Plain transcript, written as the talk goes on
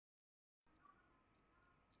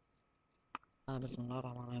بسم الله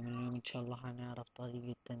الرحمن الرحيم. اليوم إن شاء الله هنعرف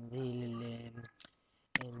طريقة تنزيل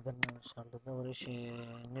البرنامج شارلز. أول إشي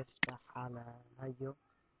نفتح على هيو.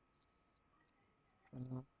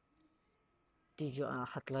 استنى. تيجي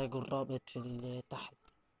هتلاقوا الرابط في تحت،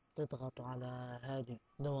 تضغطوا على هذه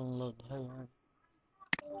داونلود. هي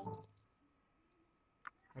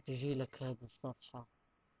هتجيلك هذه الصفحة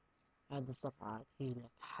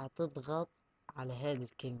هتجيلك، هتضغط على هذه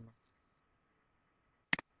الكلمة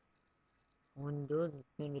ويندوز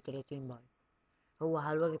 32 باي. هو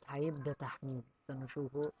هالوقت هيبدأ تحميل. استنوا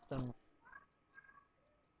شوفوا، استنوا.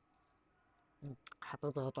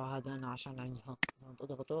 هتضغطوا هذا انا عشان عندي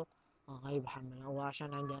تضغطوا. هاي بحمل. هو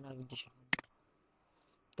عشان عندي انا بديش احمل.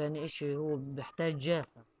 تاني اشي هو بيحتاج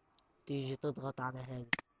جافة، تيجي تضغط على هذه.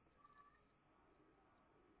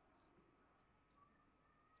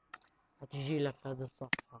 هتجي لك هذه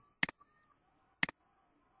الصفحة،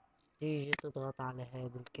 تيجي تضغط على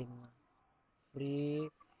هذه الكلمة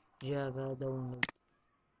فري جافا داونلود.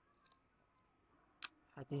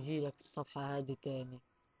 هتجي لك الصفحة هذه تاني،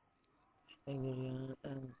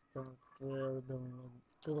 داونلود.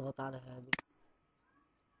 تضغط على هذه.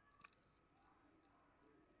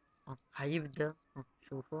 هيبدأ.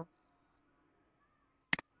 شوفوا،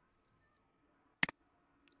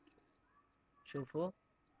 شوفوا،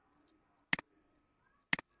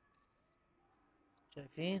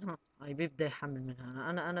 شايفين؟ هاي بيبدأ يحمل من هنا.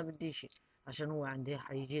 انا بديش، عشان هو عندي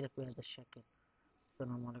هيجي لك بهذا الشكل.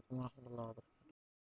 السلام عليكم ورحمة الله وبركاته.